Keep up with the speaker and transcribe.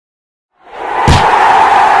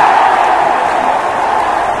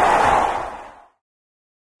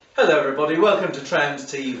Hello everybody, welcome to Trams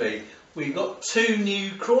TV. We've got two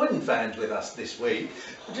new Croydon fans with us this week.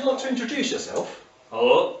 Would you like to introduce yourself?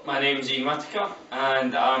 Hello, my name is Ian Whittaker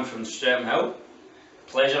and I'm from Streatham Hill.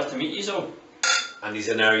 Pleasure to meet you all. And he's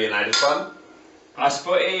an Ayr United fan. I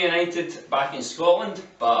supported Ayr United back in Scotland,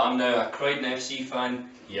 but I'm now a Croydon FC fan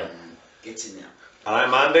here. Get in there. And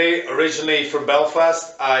I'm Andy, originally from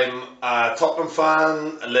Belfast. I'm a Tottenham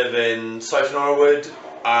fan, I live in South Norwood,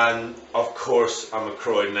 and of course I'm a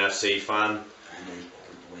Croydon FC fan. Andy,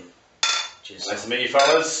 good boy. Cheers. Nice to meet you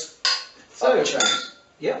fellas. Up the Trams.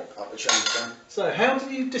 Yep. Up the Trams, Dan. So how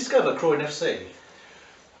did you discover Croydon FC?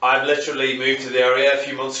 I've literally moved to the area a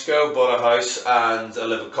few months ago, bought a house, and I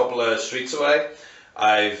live a couple of streets away.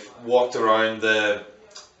 I've walked around the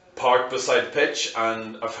park beside the pitch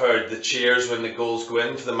and I've heard the cheers when the goals go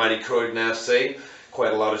in for the mighty Croydon FC.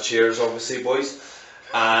 Quite a lot of cheers obviously, boys.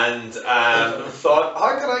 And thought,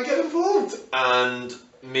 how can I get involved? And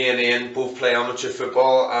me and Ian both play amateur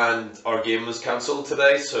football and our game was cancelled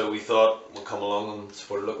today, so we thought we'll come along and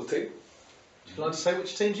support a local team. Would you like to say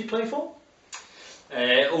which teams you play for?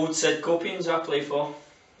 Old Sid Copians I play for.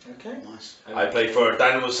 Okay. Nice. I play for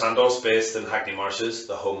Dynamo Sandos based in Hackney Marshes,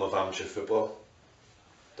 the home of amateur football.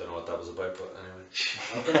 Don't know what that was about, but anyway.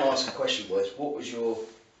 I'm going to ask a question, boys.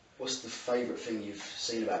 What's the favourite thing you've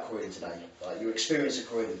seen about Croydon today? Like your experience at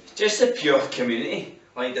Croydon? Just the pure community.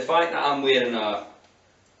 Like the fact that I'm wearing a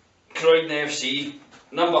Croydon FC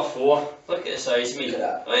number 4. Look at the size of me. Look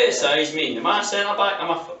at that. Look at the size of me. Am I a centre back? I'm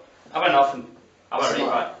a nothing. I'm a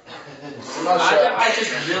right back. It's a nice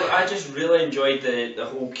shirt. I just really enjoyed the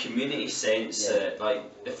whole community sense. Yeah.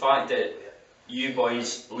 Like the fact that you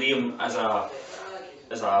boys, Liam as a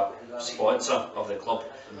sponsor of the club,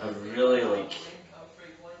 have really like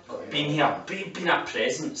been here, been a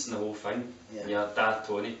presence in the whole thing. Yeah. Yeah, Dad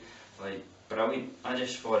Tony, like brilliant. I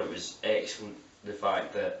just thought it was excellent. The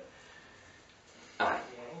fact that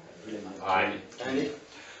Andy?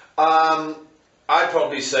 I'd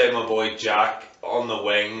probably say my boy Jack on the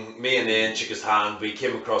wing. Me and Ian shook his hand. We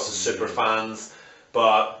came across as super fans.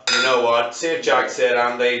 But you know what? See if Jack said,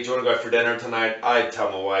 Andy, do you want to go out for dinner tonight? I'd tell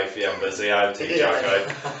my wife, yeah, I'm busy. I'd take Jack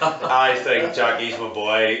out. I think Jackie's my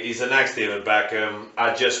boy. He's the next David Beckham.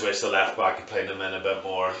 I just wish the left back had played him in a bit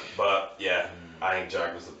more. But yeah, I think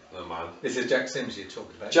Jack was the man. This is Jack Sims you're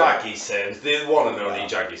talking about. Jackie Sims, the one and only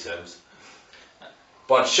Jackie Sims.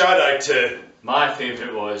 But shout out to my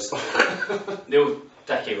favourite was the old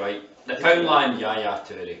Dickie White. The Poundland Yaya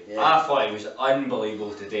Toure. Yeah. I thought he was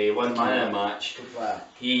unbelievable today. One man in a match. Good player.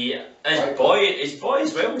 His boy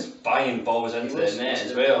as well was banging balls into the net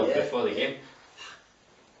as well before the game.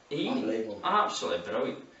 Unbelievable. Absolutely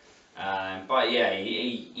brilliant. But yeah,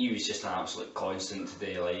 he was just an absolute constant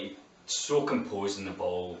today. Like so composed in the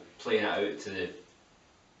ball, playing it out to the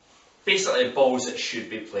basically the balls that should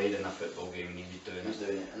be played in a football game. He was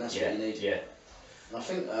doing it, And that's what you need. Yeah. And I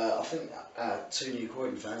think two new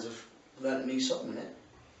Croydon fans have learnt a new song in it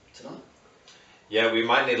tonight. Yeah, we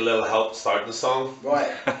might need a little help starting the song.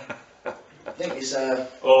 Right. I think it's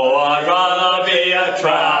Oh, I'd rather be a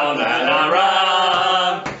tram than a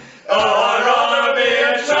ram. Oh, I'd rather be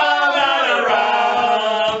a tram than a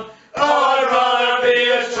ram. Oh, I'd rather be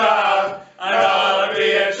a tram. I'd rather be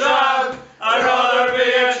a tram. I'd rather be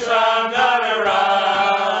a tram than a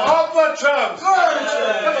ram. Up the Trams!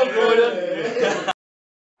 Come on, Croydon!